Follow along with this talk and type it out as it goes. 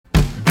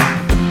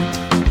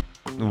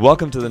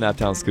Welcome to the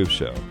Naptown Scoop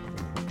Show.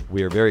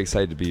 We are very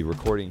excited to be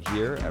recording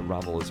here at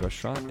Romolo's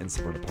Restaurant in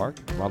Severna Park.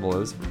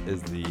 Romolo's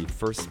is the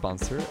first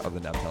sponsor of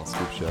the Naptown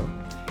Scoop Show,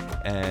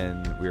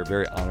 and we are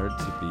very honored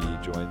to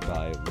be joined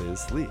by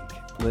Liz League.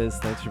 Liz,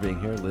 thanks for being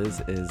here.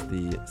 Liz is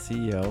the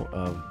CEO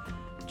of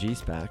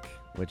GSPAC,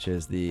 which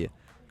is the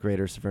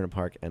Greater Severna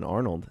Park and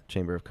Arnold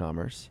Chamber of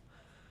Commerce.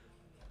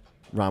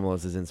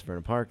 Romolo's is in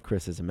Severna Park.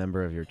 Chris is a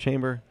member of your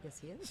chamber. Yes,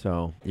 he is.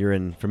 So you're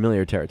in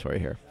familiar territory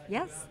here.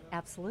 Yes,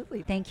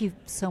 absolutely. Thank you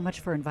so much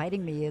for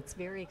inviting me. It's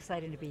very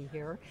exciting to be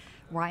here.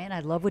 Ryan, I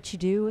love what you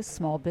do as a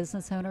small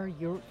business owner.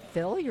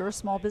 Phil, you're a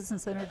small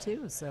business owner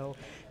too. So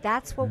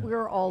that's what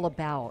we're all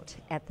about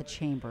at the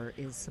chamber,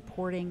 is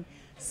supporting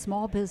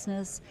small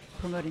business,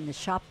 promoting the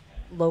shop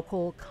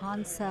local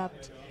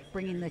concept,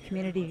 bringing the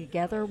community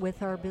together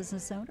with our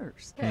business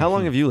owners. How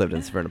long have you lived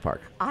in Severna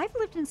Park? I've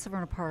lived in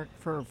Severna Park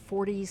for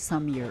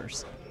 40-some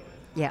years.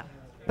 Yeah,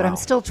 but Wow. I'm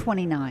still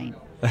 29.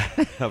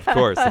 Of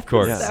course.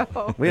 Yeah.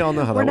 So We all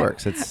know how that not-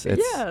 works. It's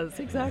yes,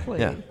 exactly.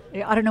 Yeah.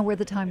 I don't know where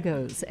the time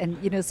goes. And,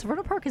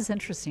 Severna Park is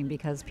interesting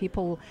because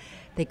people,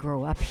 they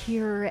grow up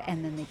here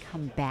and then they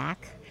come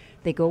back.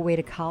 They go away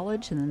to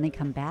college and then they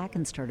come back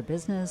and start a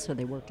business, or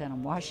they work down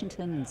in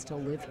Washington and still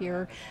live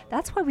here.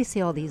 That's why we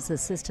see all these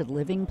assisted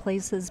living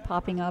places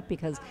popping up,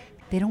 because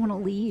they don't want to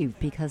leave,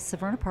 because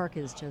Severna Park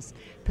is just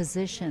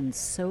positioned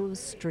so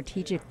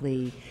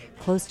strategically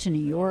close to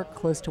New York,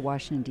 close to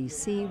Washington,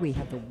 D.C. We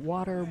have the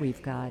water,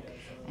 we've got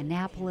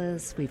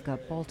Annapolis, we've got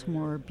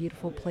Baltimore,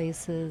 beautiful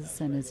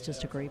places, and it's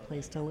just a great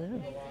place to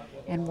live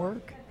and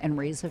work and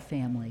raise a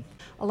family.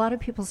 A lot of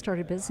people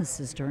started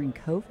businesses during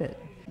COVID.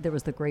 There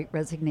was the great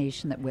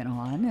resignation that went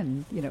on,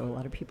 and a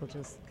lot of people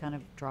just kind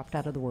of dropped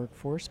out of the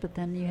workforce, but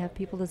then you have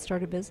people that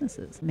started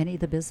businesses. Many of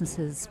the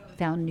businesses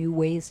found new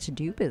ways to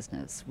do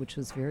business, which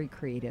was very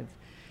creative.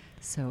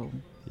 So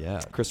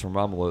Yeah, Chris from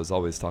Romolo's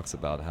always talks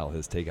about how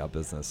his takeout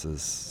business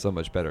is so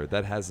much better.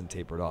 That hasn't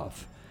tapered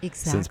off.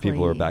 exactly. Since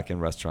people are back in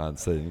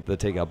restaurants, the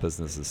takeout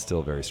business is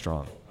still very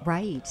strong.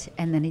 Right.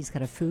 And then he's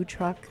got a food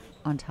truck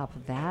on top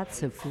of that.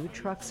 So food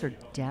trucks are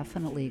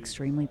definitely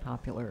extremely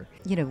popular.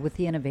 With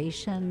the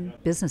innovation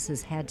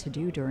businesses had to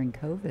do during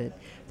COVID,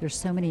 there's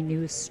so many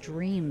new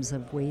streams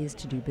of ways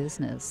to do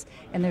business,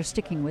 and they're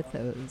sticking with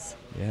those.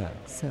 Yeah.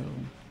 So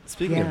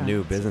Speaking of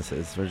new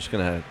businesses, we're just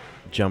going to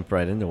jump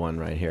right into one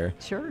right here.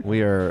 Sure.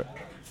 We are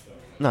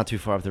not too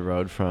far up the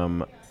road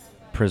from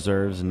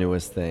Preserve's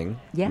newest thing,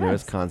 Yes.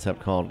 newest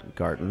concept called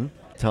Garten.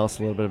 Tell us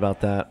a little bit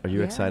about that. Are you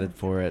Yeah. excited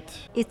for it?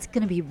 It's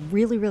going to be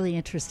really, really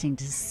interesting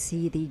to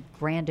see the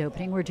grand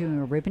opening. We're doing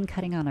a ribbon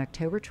cutting on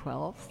October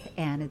 12th,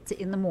 and it's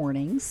in the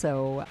morning.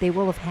 So they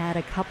will have had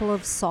a couple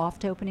of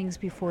soft openings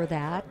before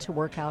that to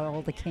work out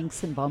all the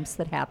kinks and bumps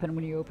that happen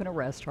when you open a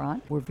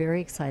restaurant. We're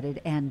very excited.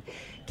 And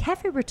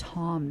Cafe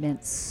Breton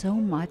meant so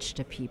much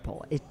to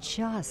people. It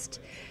just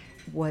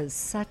was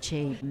such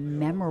a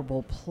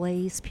memorable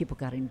place. People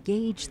got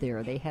engaged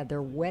there. They had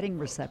their wedding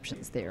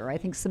receptions there. I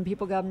think some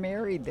people got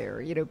married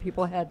there.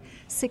 People had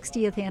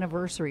 60th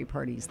anniversary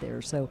parties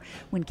there. So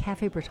when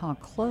Cafe Breton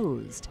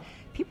closed,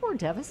 people were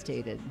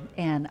devastated.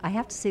 And I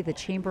have to say, the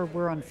chamber,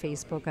 we're on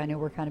Facebook. I know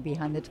we're kind of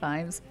behind the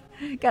times.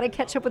 Got to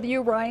catch up with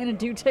you, Ryan, and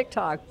do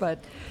TikTok.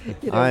 But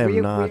I am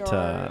we not.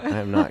 are. I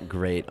am not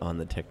great on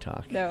the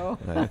TikTok. No.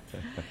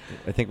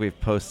 I think we've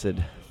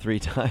posted 3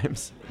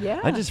 times. Yeah.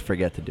 I just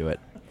forget to do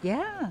it.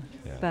 Yeah.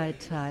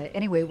 But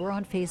anyway, we're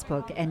on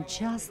Facebook, and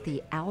just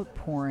the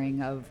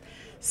outpouring of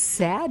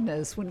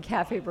sadness when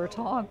Cafe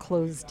Breton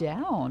closed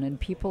down, and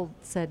people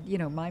said,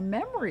 my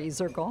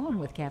memories are gone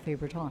with Cafe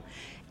Breton.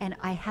 And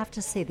I have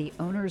to say, the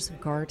owners of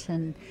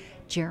Garten,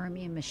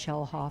 Jeremy and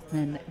Michelle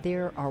Hoffman,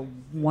 they're a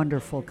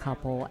wonderful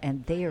couple,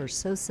 and they are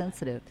so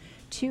sensitive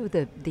to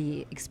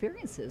the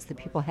experiences that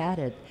people had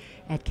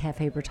at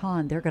Cafe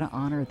Breton. They're going to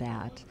honor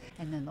that.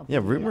 And then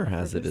Rumor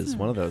has it is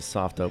one of those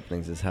soft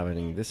openings is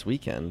happening this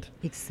weekend.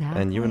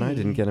 Exactly. And you and I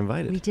didn't get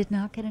invited. We did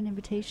not get an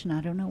invitation.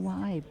 I don't know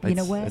why. You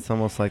know what? It's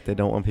almost like they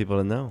don't want people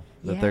to know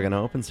that they're going to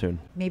open soon.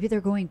 Maybe they're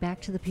going back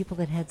to the people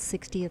that had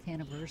 60th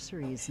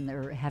anniversaries, and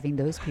they're having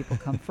those people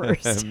come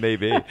first.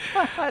 Maybe.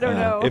 I don't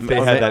know. If they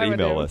had that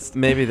email list.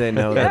 Maybe they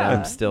know that Yeah.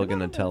 I'm still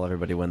going to tell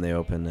everybody when they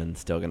open and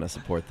still going to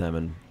support them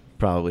and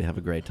probably have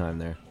a great time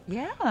there.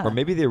 Yeah. Or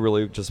maybe they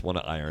really just want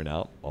to iron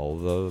out all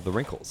the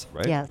wrinkles,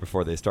 right? Yeah.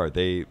 Before they start.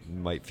 They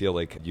might feel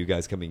like you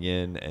guys coming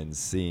in and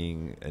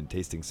seeing and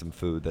tasting some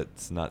food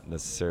that's not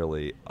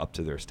necessarily up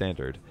to their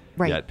standard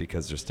yet,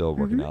 because they're still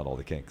working out all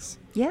the kinks.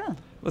 Yeah.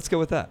 Let's go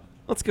with that.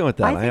 Let's go with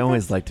that. I I think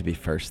always that's- like to be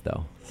first,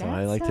 though. So That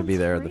I like to be sounds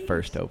there at the great.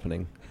 first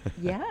opening.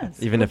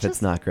 Yes. Even Well, if it's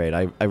just- not great.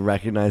 I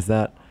recognize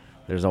that.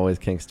 There's always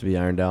kinks to be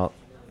ironed out.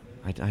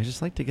 I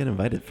just like to get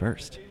invited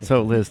first.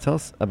 So, Liz, tell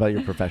us about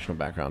your professional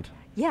background.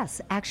 Yes,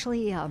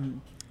 actually,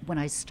 when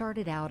I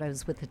started out, I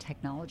was with a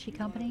technology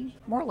company,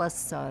 more or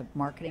less a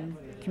marketing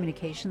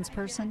communications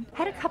person.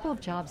 Had a couple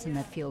of jobs in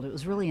that field. It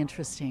was really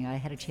interesting. I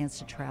had a chance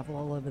to travel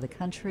all over the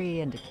country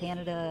and to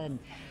Canada and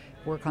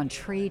work on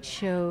trade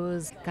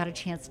shows, got a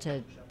chance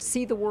to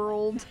see the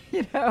world,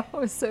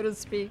 so to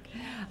speak,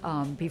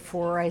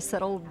 before I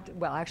settled.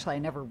 Well, actually, I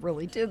never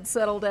really did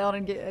settle down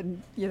and get,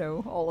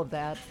 all of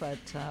that, but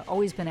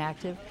always been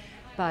active.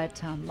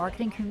 But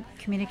marketing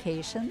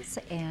communications,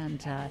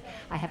 and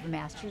I have a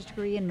master's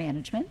degree in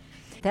management.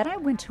 Then I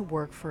went to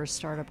work for a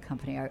startup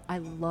company. I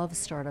love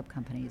startup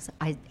companies.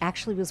 I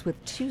actually was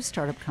with 2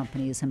 startup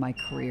companies in my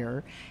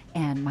career,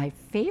 and my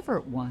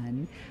favorite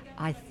one,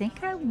 I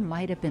think I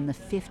might have been the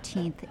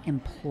 15th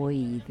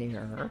employee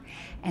there,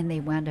 and they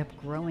wound up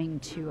growing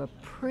to a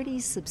pretty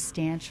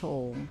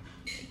substantial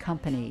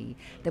company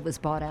that was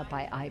bought out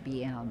by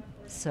IBM.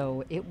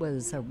 So it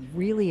was a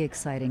really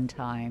exciting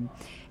time.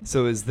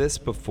 So is this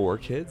before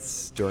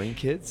kids, during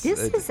kids?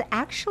 This is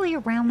actually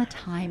around the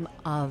time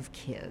of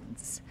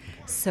kids.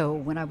 So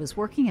when I was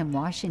working in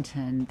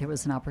Washington, there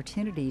was an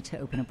opportunity to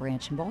open a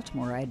branch in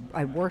Baltimore.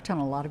 I worked on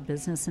a lot of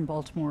business in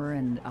Baltimore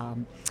and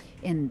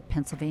in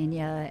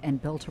Pennsylvania,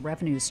 and built a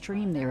revenue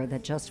stream there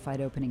that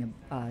justified opening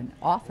an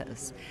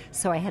office.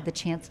 So I had the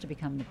chance to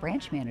become the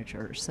branch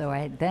manager. So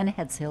I then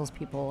had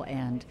salespeople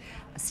and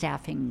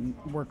staffing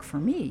work for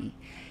me.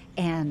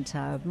 And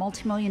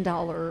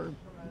multi-million-dollar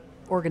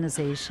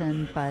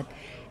organization, but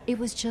it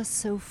was just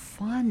so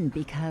fun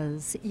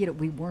because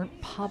we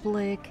weren't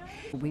public.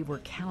 We were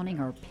counting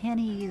our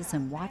pennies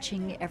and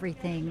watching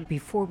everything.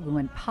 Before we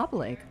went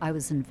public, I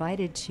was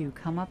invited to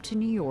come up to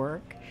New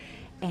York,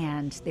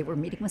 and they were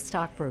meeting with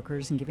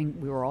stockbrokers and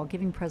we were all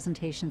giving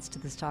presentations to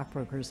the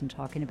stockbrokers and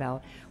talking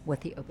about what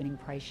the opening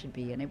price should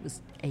be, and it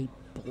was a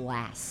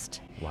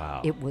blast.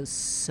 Wow. It was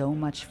so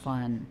much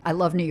fun. I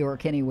love New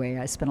York anyway.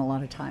 I spent a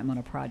lot of time on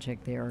a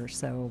project there.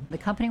 So the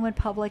company went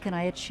public and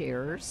I had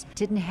shares.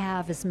 Didn't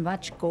have as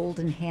much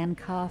golden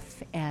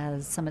handcuff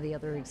as some of the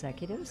other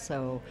executives,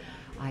 so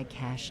I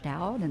cashed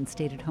out and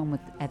stayed at home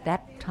with, at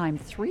that time,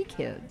 3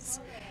 kids.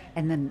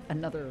 And then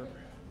another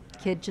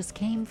kid just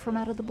came from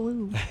out of the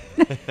blue.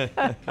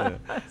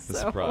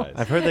 Surprise.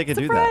 I've heard they could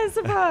do that.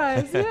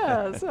 Surprise,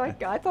 yeah. So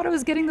I thought I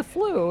was getting the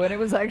flu, and it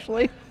was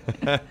actually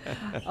a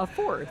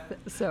 4th.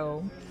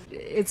 So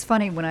it's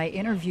funny, when I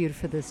interviewed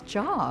for this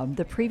job,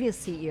 the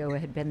previous CEO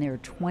had been there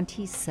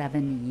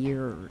 27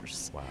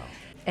 years. Wow.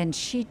 And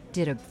she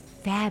did a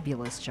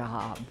fabulous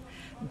job,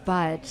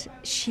 but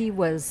she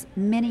was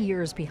many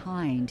years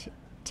behind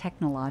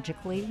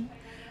technologically.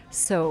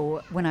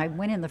 So when I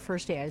went in the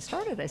first day I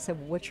started, I said,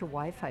 well, what's your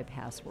Wi-Fi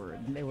password?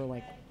 And they were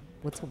like,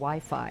 what's a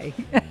Wi-Fi?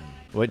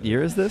 What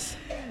year is this?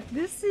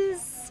 This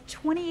is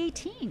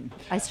 2018.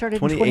 I started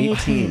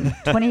 2018. in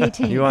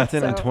 2018. You walked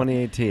in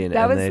 2018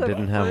 and they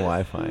didn't have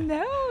Wi-Fi.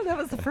 No, that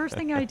was the first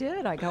thing I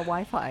did. I got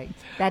Wi-Fi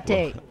that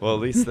day. Well, at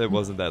least there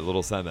wasn't that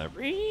little sound that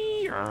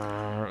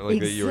like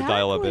Exactly. you were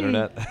dial-up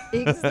internet.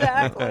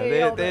 Exactly. they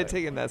had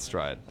taken that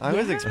stride. I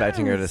was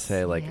expecting her to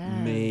say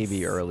Yes.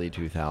 maybe early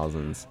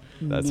 2000s.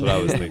 That's what I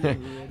was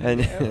thinking.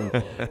 And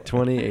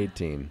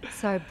 2018.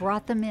 So I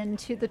brought them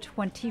into the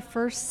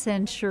 21st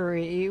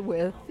century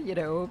with,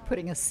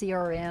 putting a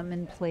CRM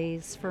in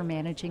place for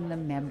managing the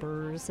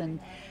members and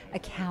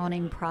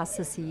accounting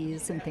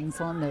processes and things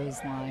along those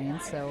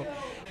lines. So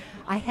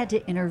I had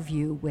to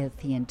interview with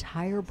the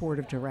entire board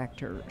of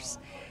directors,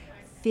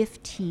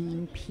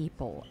 15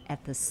 people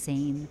at the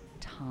same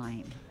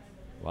time.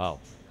 Wow.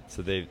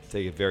 So they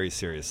take it very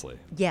seriously.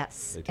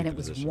 Yes, They took and the it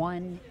was position.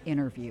 one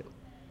interview.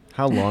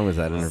 How long was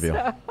that interview?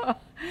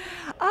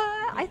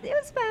 I think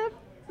it was about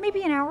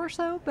maybe an hour or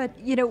so, but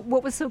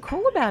what was so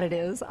cool about it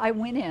is I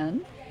went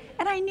in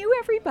and I knew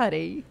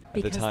everybody. At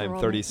the because they're time, all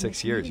 36 in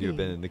the years. You have community.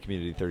 been in the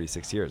community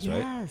 36 years, right?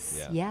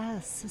 Yes,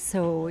 yes.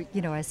 So,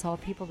 I saw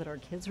people that our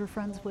kids were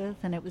friends with,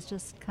 and it was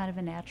just kind of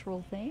a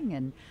natural thing.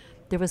 And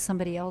there was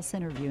somebody else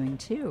interviewing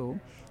too.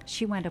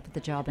 She wound up with the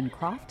job in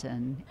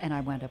Crofton, and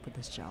I wound up with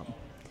this job.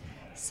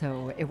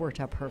 So it worked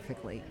out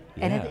perfectly.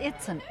 And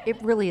Yeah.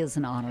 it really is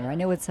an honor. I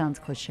know it sounds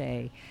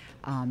cliche,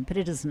 but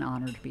it is an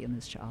honor to be in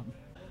this job.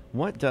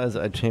 What does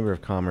a Chamber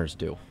of Commerce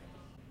do?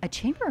 A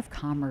Chamber of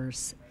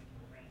Commerce,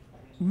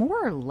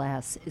 more or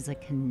less, is a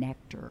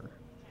connector.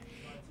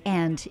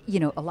 And,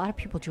 a lot of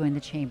people join the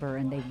Chamber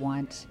and they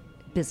want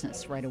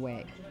business right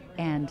away.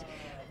 And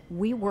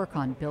we work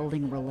on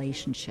building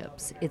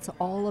relationships. It's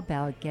all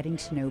about getting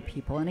to know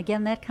people. And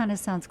again, that kind of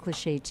sounds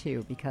cliche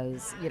too,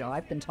 because,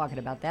 I've been talking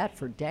about that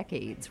for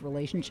decades,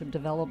 relationship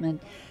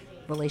development,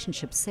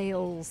 relationship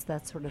sales,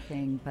 that sort of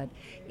thing. But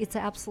it's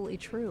absolutely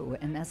true.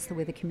 And that's the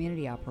way the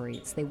community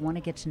operates. They want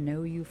to get to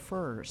know you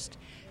first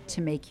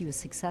to make you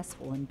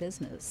successful in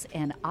business.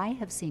 And I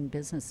have seen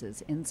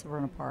businesses in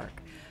Severna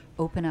Park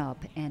open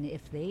up, and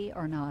if they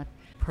are not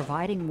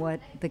providing what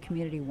the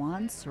community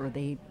wants, or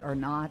they are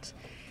not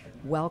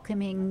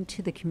welcoming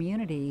to the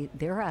community,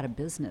 they're out of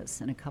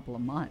business in a couple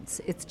of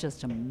months. It's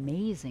just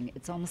amazing.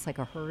 It's almost like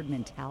a herd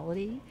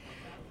mentality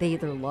they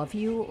either love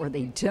you or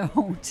they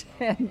don't.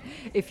 And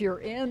if you're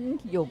in,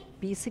 you'll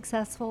be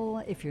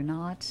successful. If you're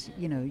not,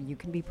 you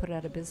can be put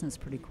out of business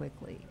pretty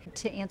quickly.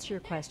 To answer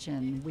your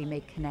question, we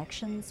make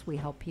connections. We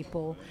help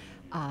people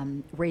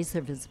raise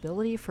their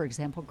visibility. For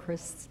example,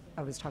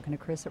 I was talking to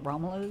Chris at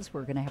Romulo's.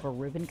 We're going to have a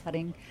ribbon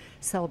cutting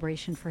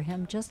celebration for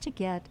him just to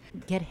get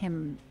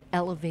him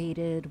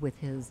elevated with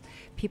his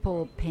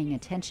people paying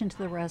attention to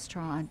the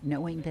restaurant,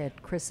 knowing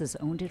that Chris has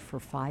owned it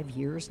for 5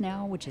 years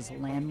now, which is a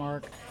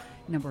landmark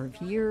number of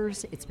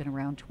years. It's been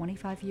around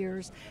 25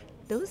 years.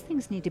 Those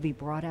things need to be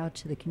brought out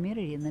to the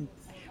community, and then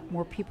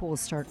more people will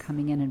start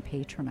coming in and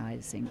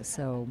patronizing.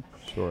 So,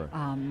 sure.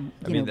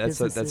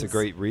 That's a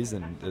great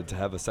reason to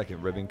have a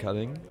second ribbon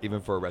cutting, even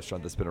for a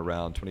restaurant that's been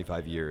around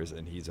 25 years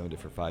and he's owned it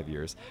for 5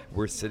 years.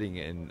 We're sitting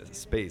in a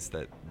space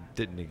that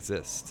didn't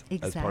exist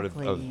as part of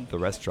the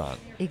restaurant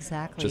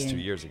just 2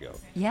 years ago.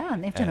 Yeah,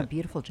 and they've done a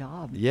beautiful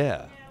job.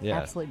 Yeah.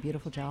 Absolutely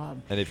beautiful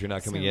job. And if you're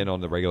not coming in on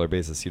the regular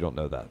basis, you don't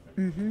know that.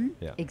 Mm-hmm.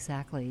 Yeah.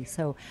 Exactly.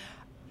 So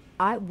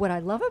what I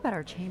love about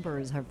our chamber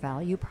is our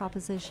value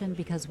proposition,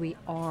 because we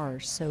are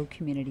so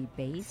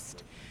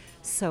community-based.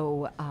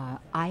 So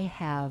I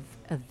have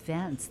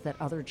events that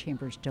other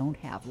chambers don't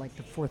have, like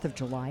the 4th of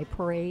July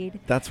parade.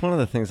 That's one of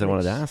the things I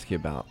wanted to ask you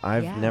about.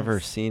 I've never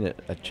seen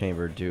a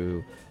chamber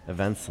do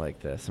events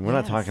like this. And we're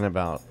not talking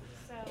about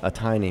a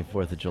tiny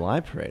 4th of July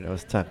parade. I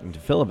was talking to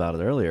Phil about it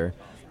earlier,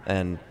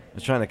 and I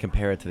was trying to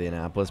compare it to the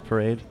Annapolis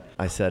parade.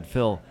 I said,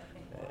 Phil,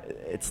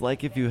 it's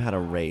like if you had a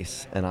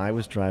race and I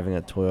was driving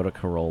a Toyota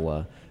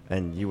Corolla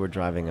and you were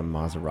driving a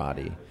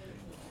Maserati.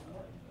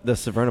 The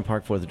Severna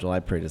Park 4th of July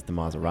parade is the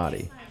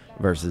Maserati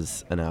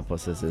versus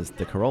Annapolis is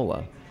the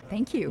Corolla.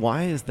 Thank you.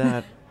 Why is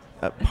that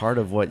a part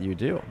of what you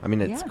do? I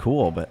mean, it's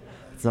cool, but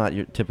it's not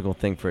your typical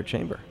thing for a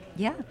chamber.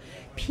 Yeah.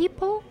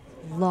 People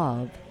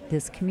love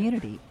this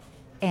community.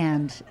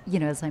 And,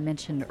 as I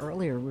mentioned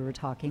earlier, we were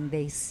talking,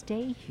 they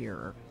stay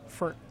here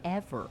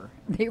forever.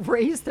 They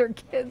raise their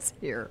kids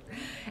here,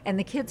 and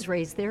the kids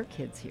raise their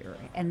kids here,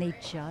 and they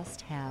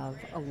just have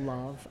a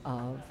love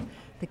of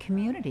the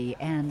community.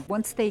 And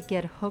once they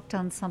get hooked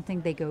on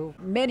something, they go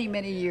many,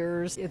 many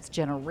years. It's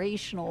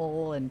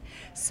generational. And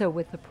so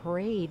with the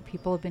parade,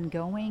 people have been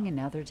going, and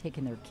now they're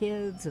taking their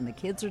kids, and the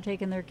kids are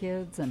taking their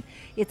kids, and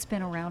it's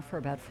been around for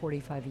about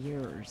 45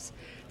 years.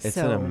 It's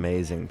an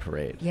amazing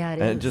parade. Yeah, it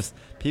is. And just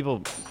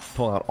people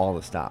pull out all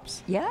the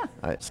stops. Yeah.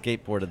 I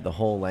skateboarded the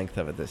whole length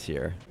of it this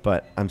year,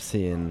 but I'm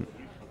seeing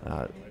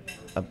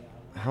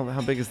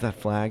how big is that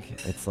flag?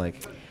 It's like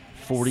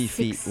 40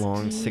 feet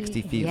long,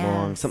 60 feet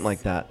long, something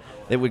like that.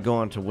 They would go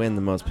on to win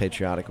the most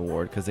patriotic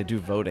award because they do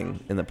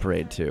voting in the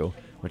parade too,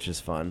 which is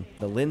fun.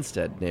 The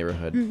Linstead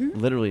neighborhood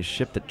literally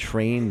shipped a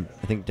train,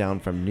 I think, down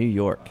from New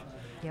York.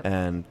 Yep.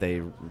 And they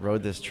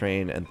rode this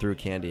train and threw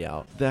candy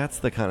out. That's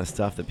the kind of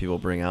stuff that people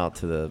bring out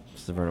to the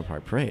Severna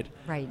Park Parade.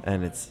 Right.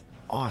 And it's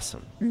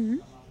awesome. Mm-hmm.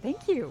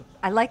 Thank you.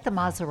 I like the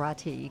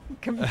Maserati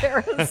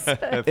comparison.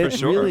 For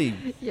sure.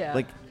 Really,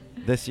 like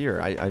this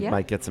year, I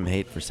might get some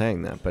hate for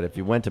saying that, but if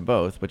you went to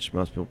both, which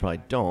most people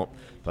probably don't,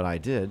 but I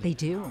did. They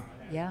do,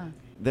 yeah.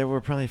 There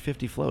were probably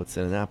 50 floats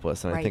in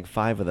Annapolis, and I think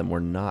 5 of them were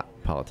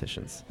not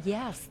politicians.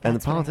 Yes. And the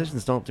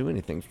politicians don't do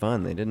anything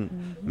fun. They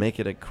didn't make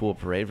it a cool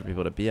parade for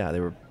people to be at.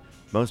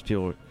 Most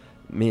people,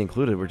 me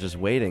included, were just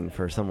waiting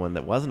for someone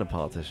that wasn't a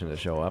politician to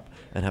show up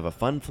and have a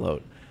fun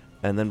float.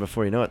 And then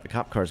before you know it, the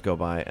cop cars go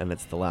by and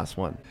it's the last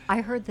one. I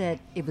heard that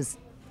it was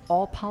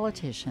all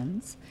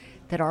politicians,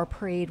 that our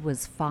parade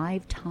was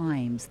 5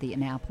 times the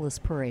Annapolis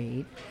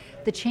parade.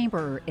 The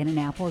chamber in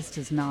Annapolis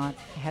does not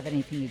have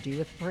anything to do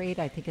with the parade.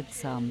 I think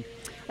it's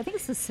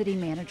the city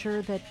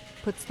manager that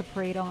puts the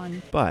parade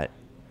on. But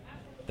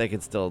they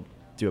could still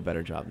do a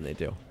better job than they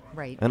do.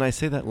 Right. And I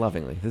say that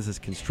lovingly. This is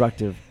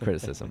constructive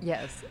criticism.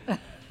 Yes.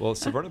 Well,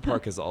 Severna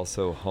Park is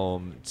also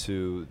home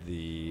to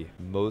the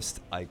most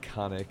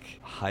iconic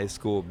high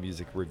school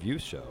music review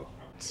show.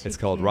 It's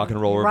called Rock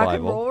and Roll Revival. Rock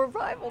and Roll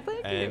Revival, thank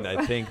you. And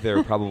I think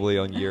they're probably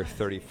on year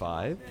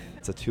 35.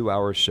 It's a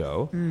 2-hour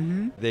show.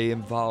 Mm-hmm. They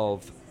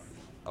involve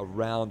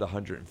around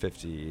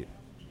 150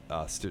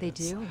 students.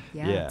 They do.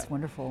 Yeah, it's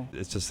wonderful.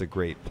 It's just a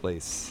great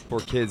place for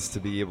kids to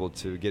be able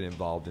to get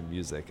involved in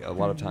music. A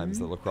lot of times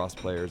the lacrosse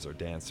players are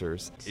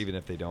dancers, even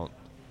if they don't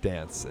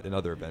dance in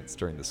other events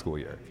during the school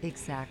year.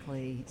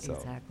 Exactly.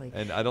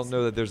 And I don't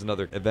know that there's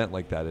another event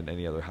like that in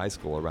any other high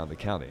school around the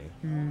county.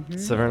 Mm-hmm.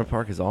 Severna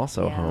Park is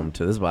also home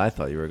to, this is what I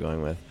thought you were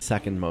going with,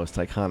 second most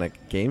iconic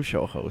game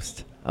show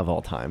host of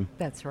all time.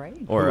 That's right.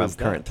 Or of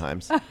current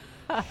times.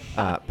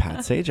 Pat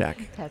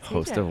Sajak,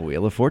 host of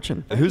Wheel of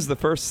Fortune. Who's the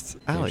first?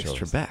 Alex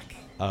Trebek.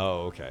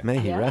 Oh, okay. May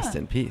he rest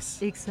in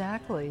peace.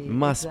 Exactly.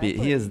 Be.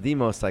 He is the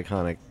most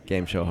iconic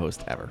game show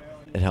host ever.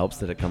 It helps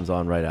that it comes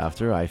on right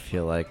after. I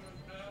feel like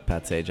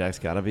Pat Sajak's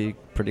got to be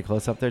pretty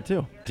close up there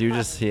too. Do you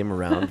just see him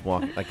around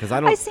walking? Because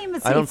I see him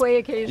at Safeway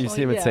occasionally. You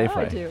see him at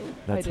Safeway. I do.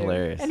 That's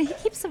hilarious. And he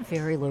keeps a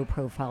very low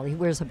profile. He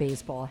wears a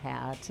baseball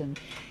hat, and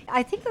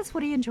I think that's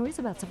what he enjoys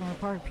about Severna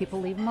Park.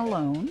 People leave him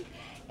alone,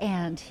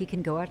 and he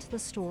can go out to the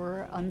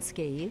store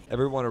unscathed.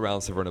 Everyone around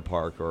Severna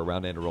Park or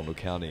around Anne Arundel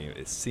County,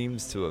 it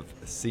seems to have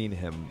seen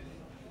him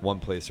one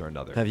place or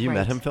another. Have you Right.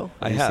 met him, Phil?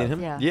 I you have. seen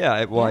him? Yeah. Yeah.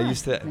 I Yeah.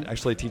 used to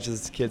actually teach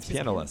his kids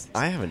piano lessons.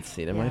 I haven't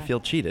seen him. I Yeah. feel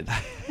cheated.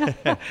 You'll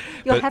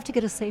But- have to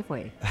get a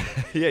Safeway.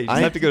 Yeah, you just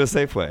I- have to go to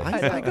Safeway.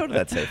 I go to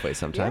that Safeway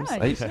sometimes.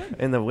 Yeah, you should.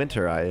 In the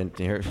winter, and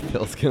here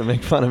Phil's gonna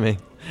make fun of me.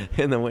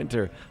 In the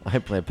winter, I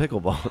play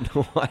pickleball in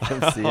the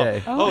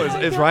YMCA. Oh is,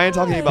 my is Ryan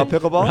talking about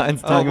gosh. pickleball?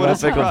 Ryan's talking what a about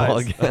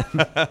surprise.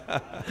 pickleball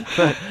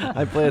again.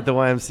 I play at the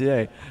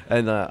YMCA,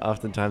 and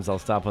oftentimes I'll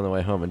stop on the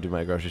way home and do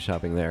my grocery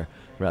shopping there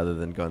rather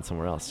than going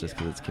somewhere else, just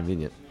because it's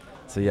convenient.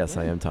 So yes,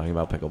 I am talking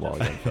about pickleball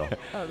again, Phil.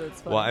 Oh,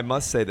 that's fun. Well, I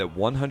must say that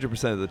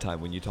 100% of the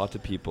time when you talk to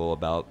people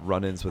about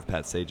run-ins with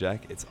Pat Sajak,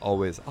 it's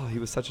always, oh, he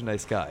was such a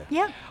nice guy.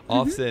 Yeah.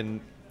 Often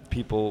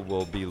people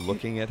will be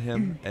looking at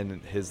him,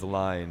 and his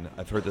line,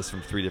 I've heard this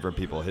from 3 different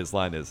people, his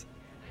line is,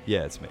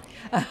 yeah, it's me.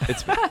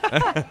 It's me.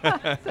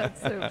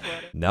 That's so funny.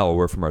 Now a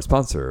word from our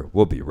sponsor.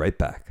 We'll be right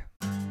back.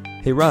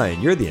 Hey,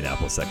 Ryan, you're the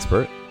Annapolis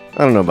expert. I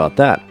don't know about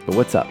that, but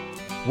what's up?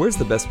 Where's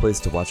the best place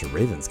to watch a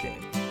Ravens game?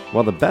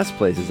 Well, the best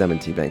place is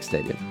M&T Bank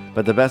Stadium,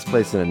 but the best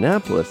place in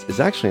Annapolis is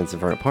actually in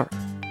Severna Park.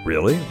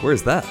 Really?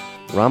 Where's that?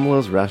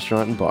 Romulo's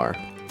Restaurant and Bar.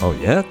 Oh,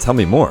 yeah? Tell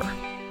me more.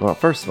 Well,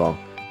 first of all,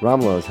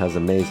 Romulo's has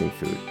amazing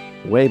food,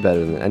 way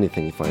better than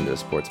anything you find at a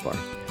sports bar.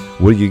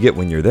 What do you get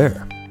when you're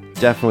there?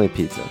 Definitely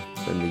pizza,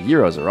 and the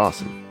gyros are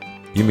awesome.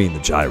 You mean the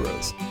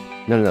gyros.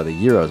 No, the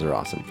gyros are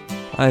awesome.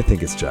 I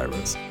think it's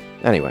gyros.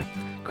 Anyway,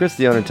 Chris,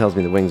 the owner, tells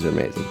me the wings are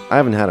amazing. I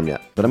haven't had them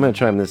yet, but I'm going to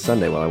try them this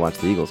Sunday while I watch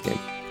the Eagles game.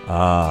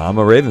 Ah, I'm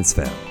a Ravens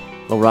fan.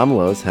 Well,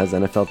 Romulo's has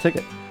NFL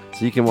ticket,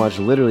 so you can watch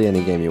literally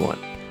any game you want.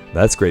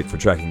 That's great for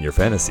tracking your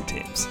fantasy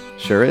teams.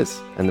 Sure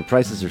is, and the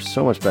prices are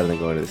so much better than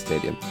going to the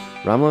stadium.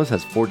 Romulo's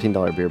has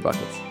 $14 beer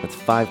buckets. That's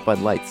 5 Bud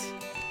Lights.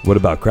 What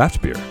about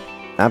craft beer?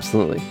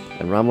 Absolutely,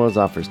 and Romulo's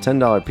offers $10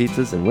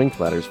 pizzas and wing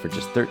platters for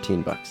just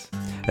 $13.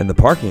 And the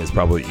parking is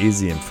probably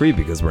easy and free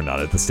because we're not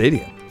at the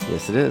stadium.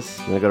 Yes, it is.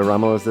 You want to go to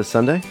Romulo's this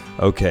Sunday?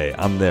 Okay,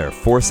 I'm there.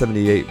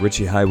 478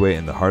 Ritchie Highway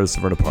in the heart of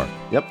Severna Park.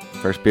 Yep,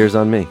 first beer's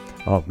on me.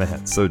 Oh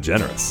man, so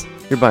generous.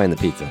 You're buying the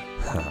pizza.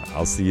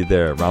 I'll see you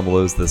there at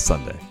Romulo's this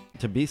Sunday.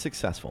 To be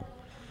successful,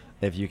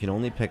 if you can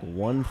only pick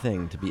one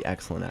thing to be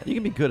excellent at, you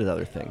can be good at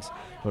other things,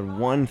 but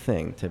one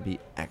thing to be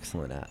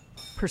excellent at.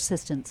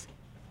 Persistence.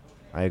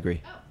 I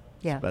agree.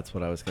 Yeah. That's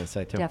what I was going to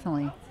say too.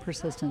 Definitely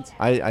persistence.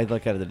 I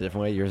look at it a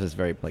different way. Yours is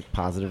very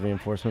positive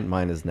reinforcement.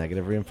 Mine is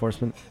negative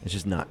reinforcement. It's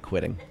just not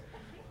quitting,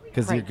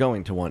 because you're Right.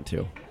 going to want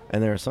to,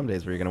 and there are some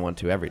days where you're going to want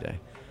to every day.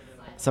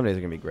 Some days are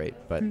going to be great,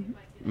 but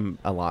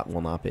a lot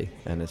will not be,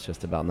 and it's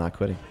just about not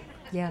quitting.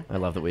 Yeah. I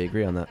love that we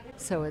agree on that.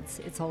 So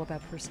it's all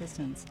about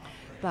persistence.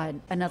 But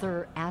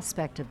another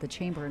aspect of the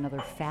chamber, another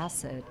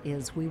facet,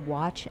 is we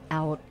watch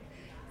out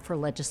for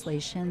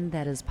legislation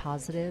that is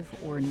positive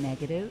or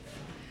negative.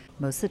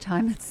 Most of the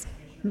time, it's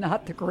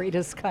not the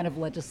greatest kind of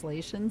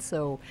legislation.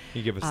 So Can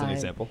you give us an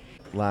example?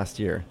 Last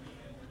year,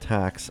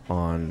 tax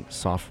on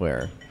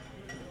software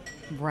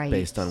right.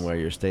 based on where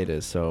your state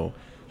is. So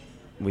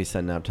we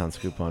sent an Uptown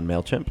Scoop on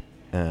MailChimp,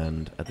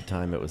 and at the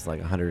time it was like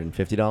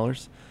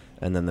 $150,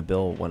 and then the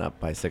bill went up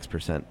by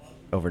 6%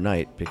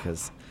 overnight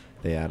because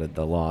they added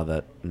the law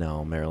that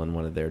now Maryland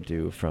wanted their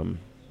due from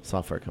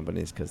software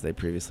companies because they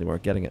previously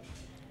weren't getting it.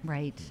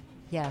 Right.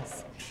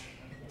 Yes.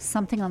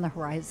 Something on the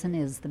horizon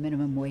is the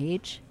minimum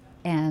wage.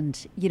 And,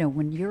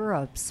 when you're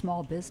a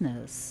small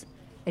business,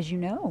 as you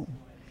know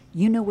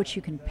what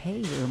you can pay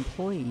your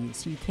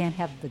employees. You can't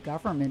have the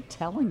government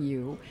telling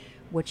you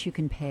what you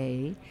can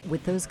pay.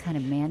 With those kind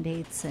of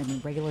mandates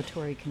and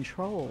regulatory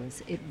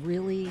controls, it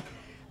really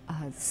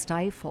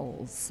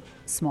stifles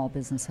small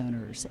business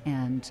owners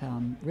and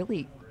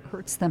really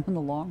hurts them in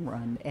the long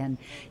run. And,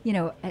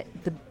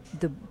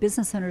 the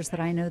business owners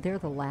that I know, they're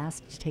the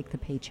last to take the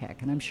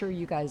paycheck. And I'm sure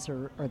you guys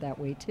are that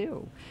way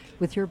too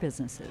with your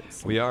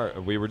businesses. We are.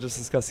 We were just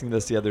discussing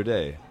this the other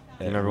day.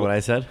 Remember what I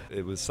said?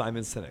 It was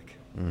Simon Sinek.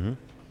 Mm-hmm.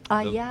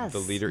 Yes. The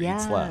leader eats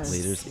yes. last.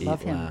 Leaders eat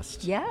Love him.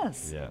 last.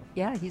 Yes. Yeah.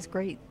 Yeah, he's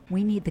great.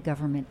 We need the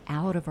government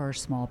out of our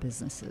small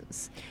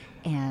businesses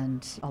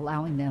and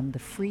allowing them the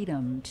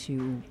freedom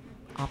to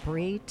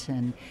operate.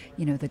 And,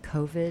 the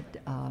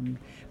COVID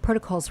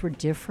protocols were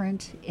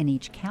different in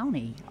each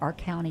county. Our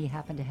county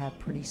happened to have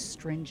pretty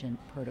stringent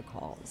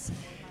protocols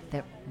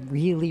that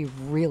really,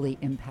 really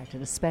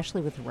impacted,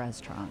 especially with the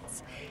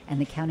restaurants. And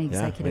the county Yeah,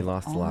 executive we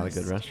lost a lot of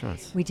good almost-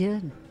 restaurants. We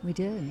did,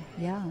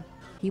 yeah.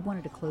 He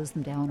wanted to close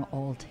them down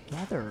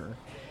altogether.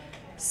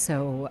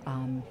 So,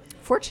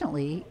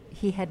 fortunately,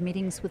 he had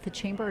meetings with the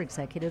chamber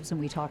executives, and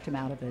we talked him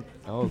out of it.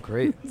 Oh,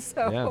 great.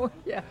 So,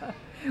 yeah,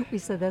 we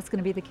said that's going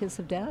to be the kiss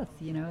of death.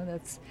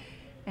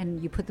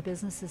 And you put the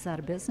businesses out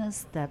of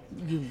business, that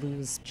you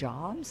lose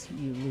jobs,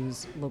 you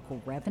lose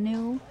local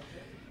revenue,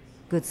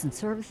 goods and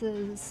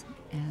services,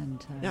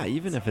 and Yeah,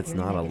 even if it's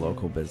very not a negative.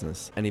 local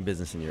business, any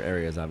business in your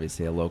area is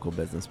obviously a local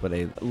business, but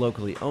a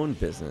locally owned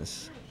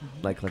business,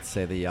 like let's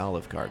say the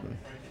Olive Garden.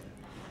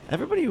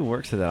 Everybody who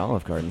works at that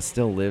Olive Garden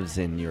still lives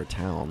in your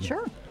town.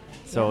 Sure.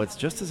 So it's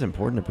just as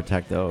important to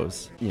protect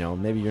those. You know,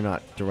 maybe you're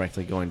not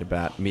directly going to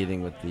bat,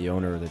 meeting with the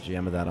owner or the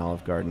GM of that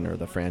Olive Garden or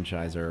the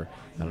franchisor.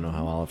 I don't know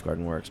how Olive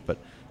Garden works, but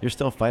you're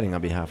still fighting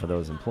on behalf of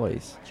those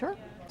employees. Sure.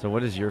 So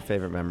what is your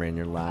favorite memory in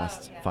your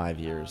last 5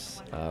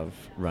 years of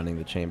running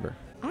the chamber?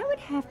 I would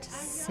have to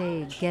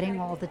say getting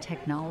all the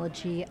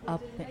technology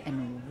up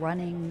and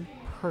running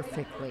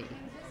perfectly.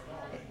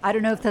 I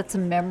don't know if that's a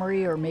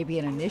memory or maybe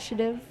an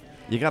initiative.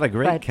 You got a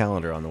great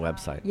calendar on the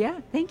website. Yeah,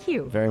 thank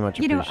you. Very much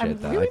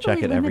appreciate that. Really, I check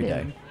really it every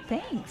limited. day.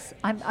 Thanks.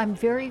 I'm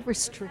very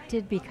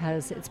restricted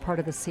because it's part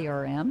of the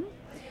CRM,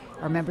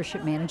 our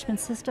membership management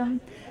system.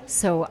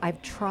 So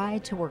I've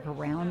tried to work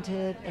around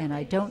it, and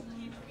I don't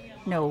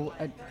know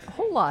a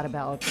whole lot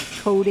about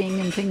coding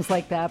and things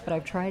like that, but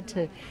I've tried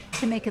to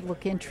make it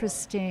look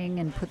interesting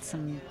and put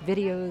some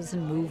videos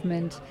and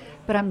movement.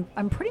 But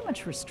I'm pretty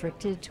much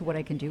restricted to what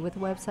I can do with the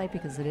website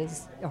because it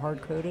is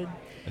hard coded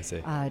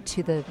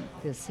to the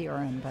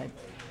CRM. But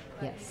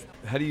yes.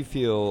 How do you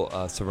feel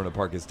Severna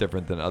Park is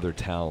different than other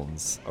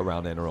towns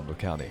around Anne Arundel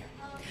County?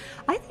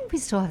 I think we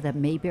still have that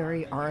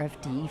Mayberry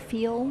RFD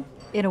feel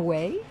in a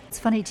way. It's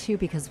funny too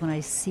because when I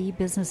see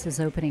businesses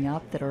opening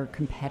up that are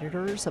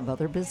competitors of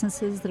other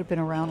businesses that have been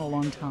around a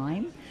long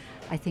time,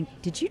 I think,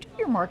 did you do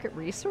your market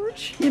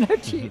research?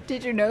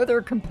 Did you know there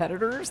are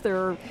competitors? There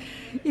are,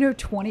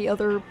 20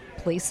 other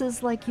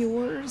places like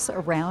yours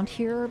around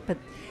here, but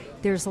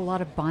there's a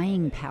lot of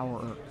buying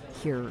power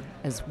here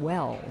as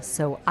well.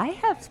 So I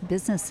have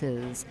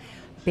businesses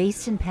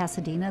based in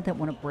Pasadena that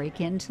want to break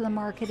into the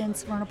market in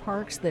Severna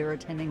Parks. They're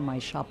attending my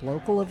Shop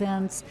Local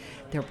events.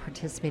 They're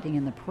participating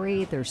in the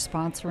parade. They're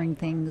sponsoring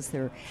things.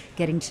 They're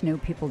getting to know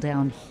people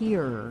down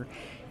here,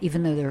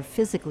 even though they're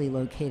physically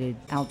located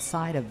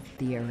outside of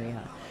the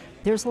area.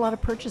 There's a lot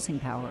of purchasing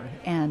power,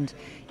 and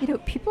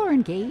people are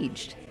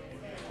engaged.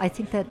 I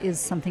think that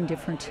is something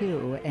different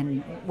too.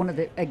 And one of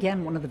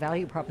the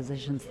value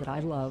propositions that I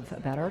love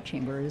about our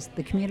chamber is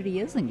the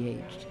community is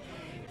engaged.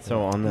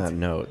 So on that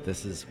note,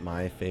 this is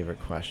my favorite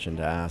question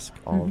to ask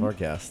all of our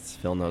guests.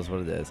 Phil knows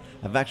what it is.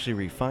 I've actually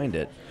refined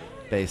it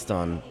based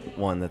on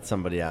one that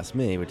somebody asked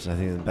me, which I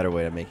think is a better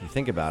way to make you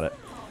think about it.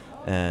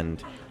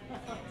 And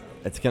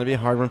it's going to be a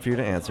hard one for you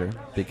to answer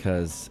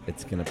because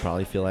it's going to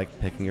probably feel like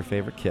picking your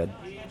favorite kid.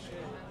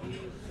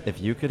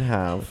 If you could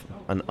have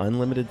an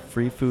unlimited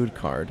free food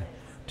card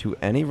to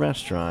any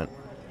restaurant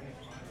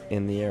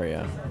in the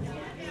area,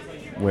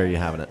 where are you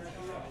having it?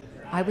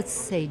 I would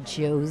say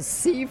Joe's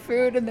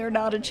Seafood, and they're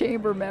not a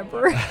chamber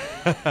member.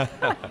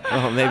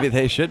 Well, maybe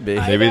they should be.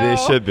 Maybe they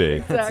should be.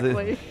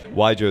 Exactly.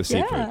 Why Joe's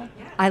Seafood? Yeah.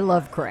 I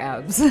love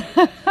crabs.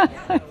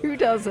 Who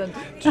doesn't?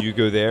 Do you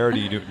go there, or do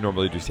you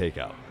normally do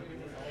takeout?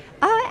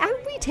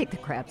 We take the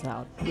crabs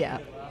out, yeah.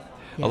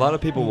 A lot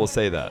of people will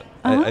say that.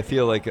 I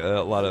feel like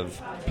a lot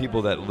of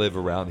people that live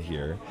around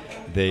here,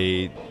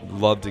 they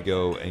love to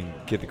go and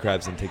get the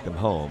crabs and take them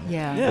home.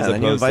 Yeah. Yeah, and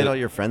then you invite all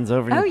your friends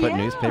over and you put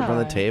newspaper on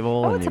the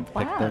table and it's you a pick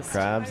the blast.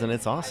 crabs, and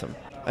it's awesome.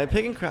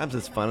 Picking crabs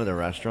is fun at a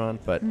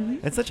restaurant, but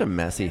it's such a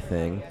messy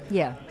thing.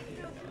 Yeah.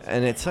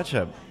 And it's such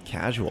a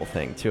casual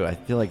thing, too. I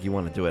feel like you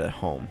want to do it at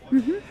home.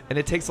 And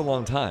it takes a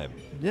long time.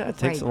 Yeah, it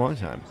takes a long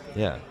time.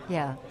 Yeah.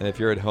 Yeah. And if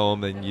you're at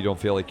home, then you don't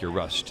feel like you're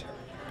rushed.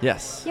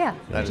 Yes. Yeah.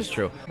 That is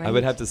true. Right. I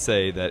would have to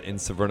say that in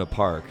Severna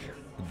Park,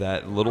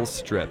 that little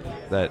strip,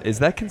 is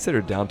that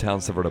considered downtown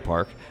Severna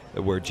Park,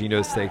 where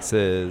Gino's Steaks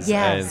is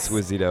and Yes.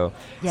 Squizito?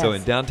 Yes. So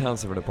in downtown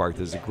Severna Park,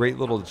 there's a great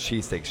little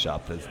cheesesteak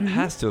shop that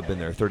has to have been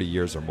there 30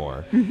 years or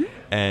more.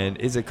 And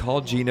is it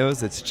called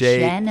Gino's? It's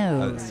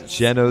Geno's.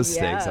 Geno's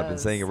Steaks. I've been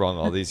Yes. saying it wrong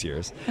all these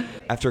years.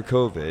 After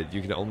COVID,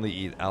 you can only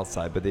eat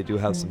outside, but they do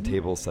have some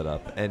tables set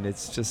up. And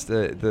it's just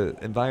the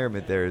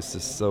environment there is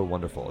just so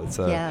wonderful. It's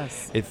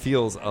Yes. It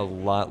feels a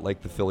lot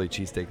like the Philly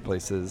cheesesteak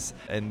places.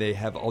 And they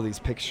have all these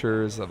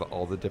pictures of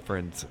all the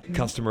different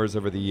customers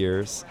over the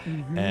years.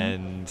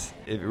 And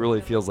it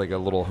really feels like a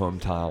little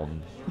hometown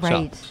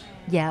Right. shop,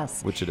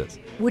 Yes. which it is.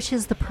 Which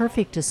is the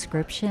perfect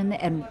description.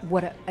 And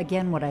what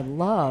I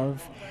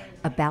love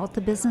about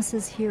the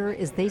businesses here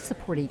is they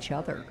support each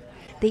other.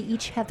 They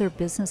each have their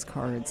business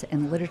cards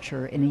and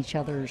literature in each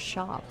other's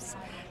shops.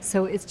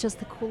 So it's just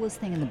the coolest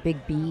thing, and the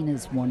Big Bean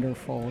is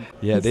wonderful.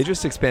 Yeah, they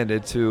just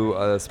expanded to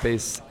a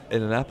space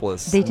in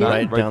Annapolis. They did.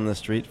 Right down the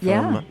street from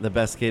Yeah. the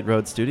Bestgate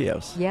Road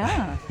Studios.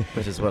 Yeah.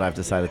 Which is what I've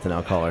decided to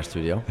now call our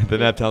studio. The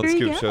Naptown There you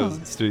Scoop go. Shows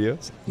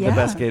Studios. Yeah.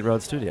 The Bestgate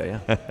Road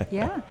Studio, yeah.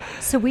 Yeah.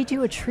 So we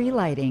do a tree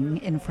lighting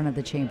in front of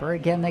the chamber.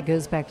 Again, that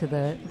goes back to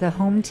the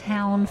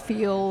hometown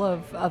feel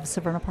of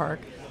Severna Park.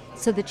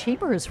 So the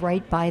chamber is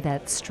right by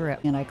that strip,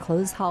 and I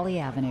close Holly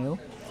Avenue,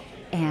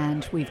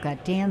 and we've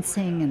got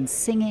dancing and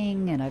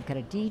singing, and I've got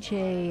a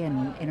DJ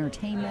and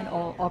entertainment,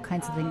 all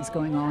kinds of things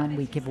going on.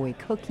 We give away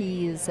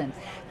cookies, and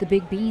the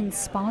Big Bean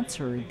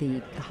sponsored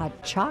the hot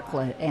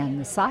chocolate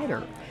and the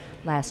cider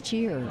last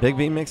year. Big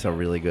Bean makes a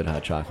really good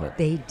hot chocolate.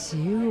 They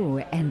do,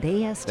 and they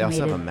They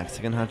estimated... also have a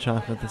Mexican hot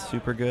chocolate that's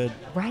super good.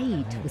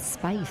 Right, with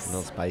spice. A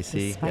little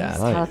spicy. With spice,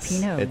 Yeah,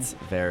 jalapeno. It's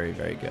very,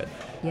 very good.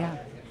 Yeah.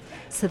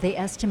 So they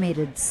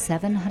estimated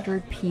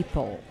 700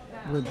 people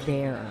were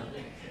there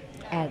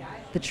at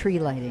the tree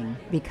lighting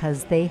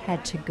because they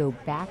had to go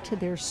back to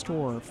their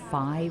store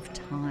 5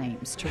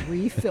 times to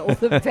refill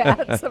the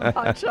vats of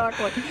hot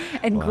chocolate.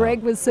 And Wow.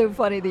 Greg was so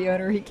funny, the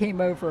owner. He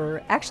came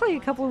over actually a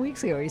couple of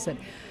weeks ago. He said,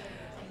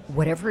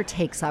 whatever it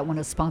takes, I want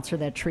to sponsor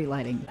that tree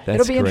lighting.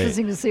 That's It'll be great.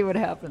 interesting to see what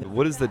happens.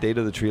 What is the date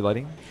of the tree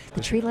lighting?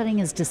 The tree lighting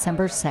is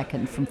December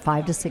 2nd from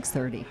 5 to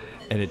 6:30.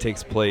 And it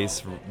takes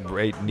place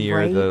right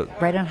near the...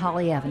 Right on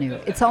Holly Avenue.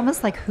 It's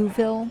almost like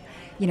Whoville.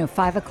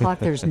 5 o'clock,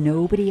 there's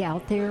nobody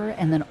out there,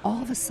 and then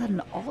all of a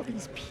sudden, all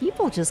these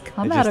people just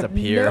come They out just of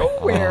appear.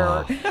 nowhere.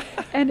 Oh,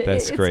 And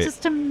that's it's great.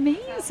 just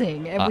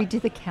amazing. And we do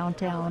the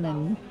countdown,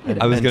 and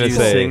I was And going do to you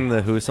say... sing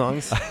the Who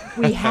songs?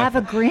 we have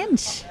a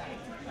Grinch.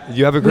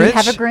 You have a Grinch? We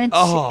have a Grinch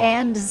Oh,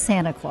 and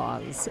Santa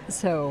Claus.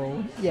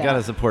 So, yeah. You got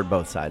to support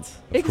both sides.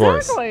 Of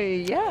course.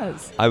 Exactly,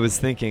 yes. I was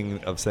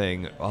thinking of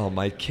saying, oh,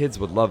 my kids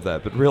would love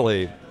that, but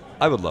really,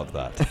 I would love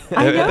that.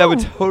 I That would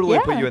know. totally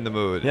put Yeah. you in the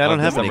mood. Yeah, I on don't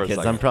have any December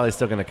kids. 2nd. I'm probably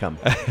still going to come.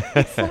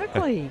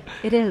 Exactly.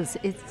 It is.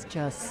 It's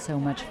just so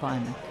much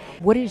fun.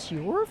 What is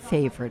your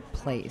favorite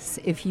place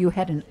if you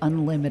had an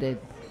unlimited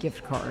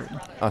gift card?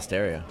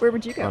 Osteria. Where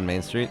would you go? On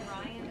Main Street.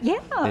 Yeah.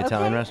 The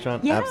Italian okay.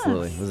 restaurant? Yes.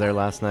 Absolutely. Was there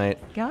last night.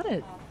 Got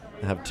it.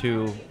 I have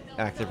 2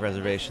 active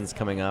reservations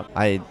coming up.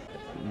 I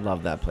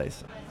love that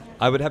place.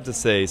 I would have to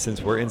say, since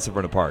we're in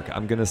Severna Park,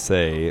 I'm going to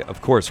say,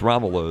 of course,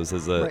 Romulo's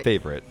is a Right.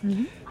 favorite,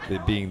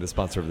 it being the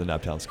sponsor of the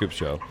Naptown Scoop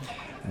Show.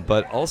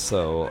 But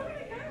also,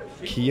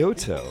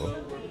 Kyoto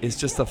is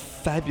just a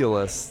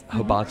fabulous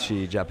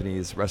hibachi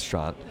Japanese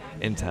restaurant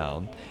in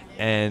town,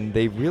 and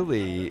they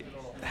really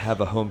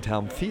have a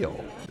hometown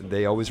feel.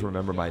 They always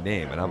remember my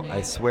name, and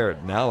I swear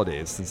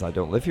nowadays, since I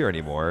don't live here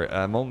anymore,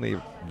 I'm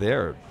only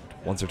there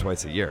once or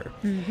twice a year.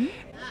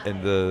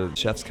 And the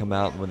chefs come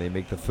out, and when they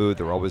make the food,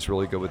 they're always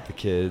really good with the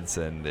kids,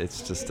 and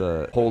it's just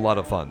a whole lot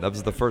of fun. That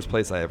was the first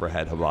place I ever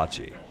had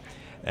hibachi,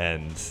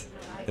 and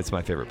it's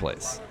my favorite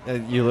place.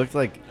 You looked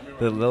like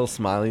the little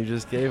smile you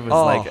just gave was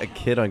Oh. like a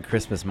kid on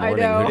Christmas morning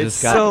know. who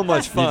It's just got so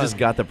much fun. You just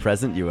got the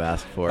present you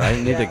asked for. I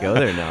need to go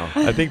there now.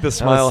 I think the That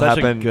smile was such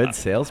happened. a good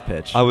sales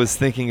pitch. I was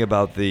thinking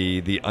about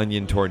the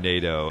onion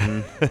tornado.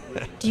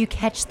 Do you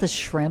catch the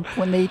shrimp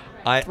when they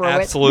I throw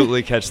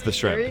absolutely catch the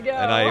shrimp, There you go.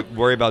 and I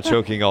worry about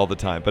choking all the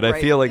time. But I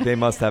Right. feel like they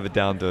must have it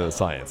down to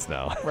science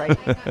now. it?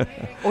 Right.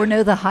 Or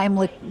know the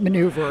Heimlich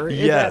maneuver. Is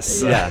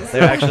Yes. that- yeah,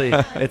 they're actually,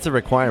 it's a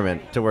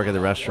requirement to work at the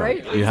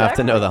restaurant. Right, You have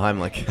to know the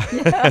Heimlich.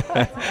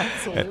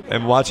 Absolutely.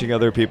 And watching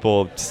other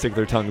people stick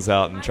their tongues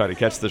out and try to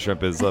catch the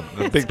shrimp is a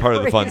big part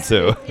of the fun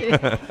too.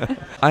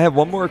 I have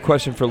one more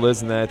question for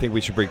Liz, and then I think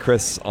we should bring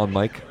Chris on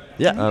mic.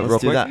 Yeah, real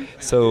let's do quick. that.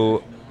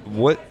 So,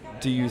 what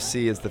do you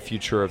see as the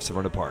future of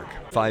Severna Park?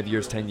 5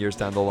 years, 10 years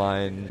down the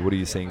line, what are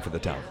you seeing for the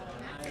town?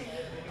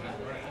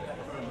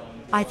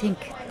 I think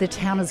the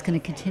town is going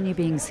to continue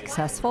being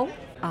successful.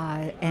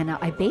 And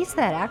I base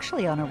that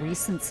actually on a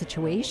recent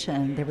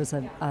situation. There was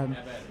a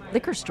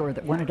liquor store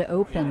that wanted to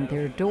open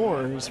their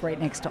doors right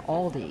next to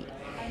Aldi.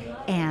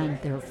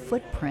 And their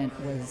footprint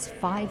was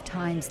 5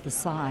 times the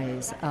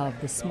size of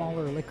the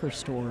smaller liquor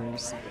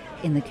stores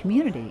in the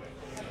community.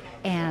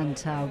 And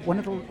one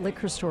of the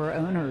liquor store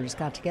owners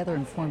got together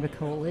and formed a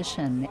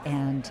coalition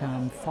and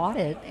fought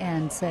it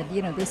and said,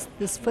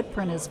 this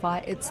footprint is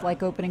it's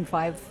like opening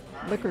 5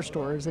 liquor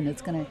stores and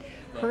it's going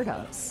to hurt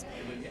us.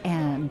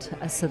 And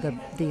so the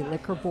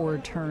liquor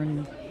board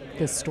turned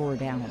the store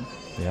down.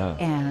 Yeah.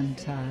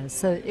 And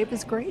so it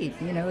was great.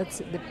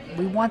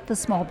 We want the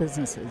small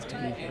businesses to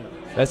be here.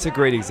 That's a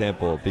great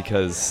example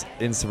because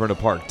in Severna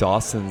Park,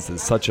 Dawson's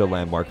is such a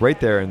landmark right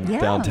there in Yeah.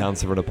 downtown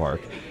Severna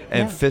Park.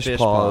 And Yeah. Fish Fish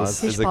Paws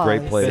Paws. is Fish a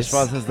great Paws. place. Fish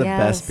Paws has the Yes.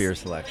 best beer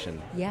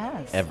selection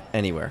Yes.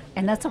 anywhere.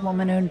 And that's a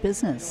woman-owned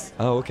business.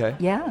 Oh, okay.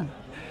 Yeah.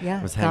 Yeah.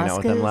 I was hanging out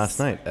with them Gaska's. last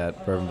night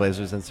at Bourbon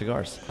Blazers and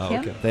Cigars. Oh, Yeah.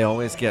 okay. They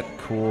always get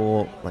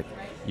cool, like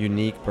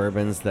unique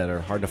bourbons that are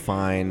hard to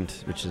find,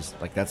 which is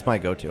like that's my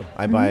go-to.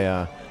 I buy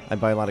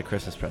a lot of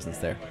Christmas presents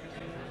there.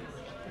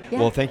 Yeah.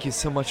 Well, thank you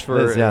so much for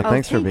Liz, yeah. Oh,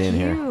 Thanks for thank being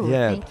here. you.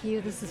 Yeah. Thank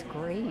you. This is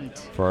great.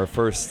 for our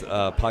first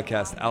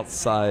podcast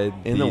outside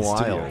In the wild.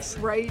 studios.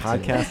 Right.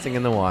 Podcasting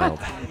in the wild.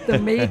 The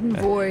maiden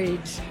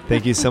voyage.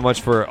 Thank you so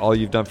much for all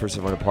you've done for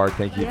Severna Park.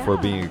 Thank you for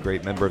Yeah. being a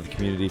great member of the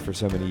community for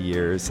so many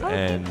years. Oh,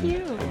 and thank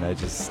you. and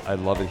I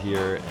love it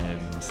here, and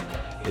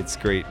it's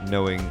great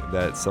knowing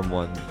that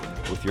someone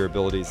with your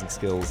abilities and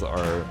skills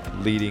are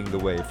leading the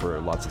way for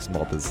lots of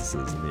small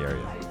businesses in the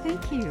area.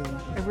 Thank you.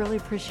 I really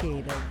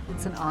appreciate it.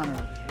 It's an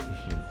honor.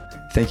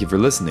 Thank you for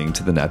listening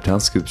to the Naptown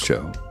Scoop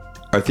Show.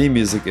 Our theme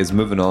music is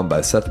Moving On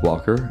by Seth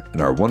Walker,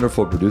 and our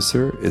wonderful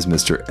producer is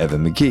Mr.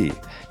 Evan McGee.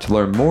 To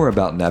learn more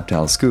about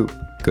Naptown Scoop,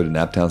 go to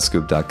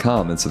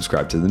naptownscoop.com and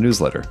subscribe to the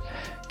newsletter.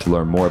 To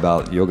learn more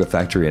about Yoga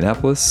Factory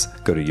Annapolis,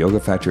 go to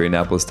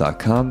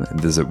yogafactoryannapolis.com and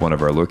visit one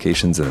of our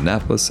locations in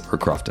Annapolis or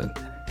Crofton.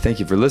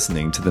 Thank you for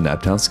listening to the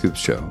Naptown Scoop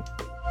Show.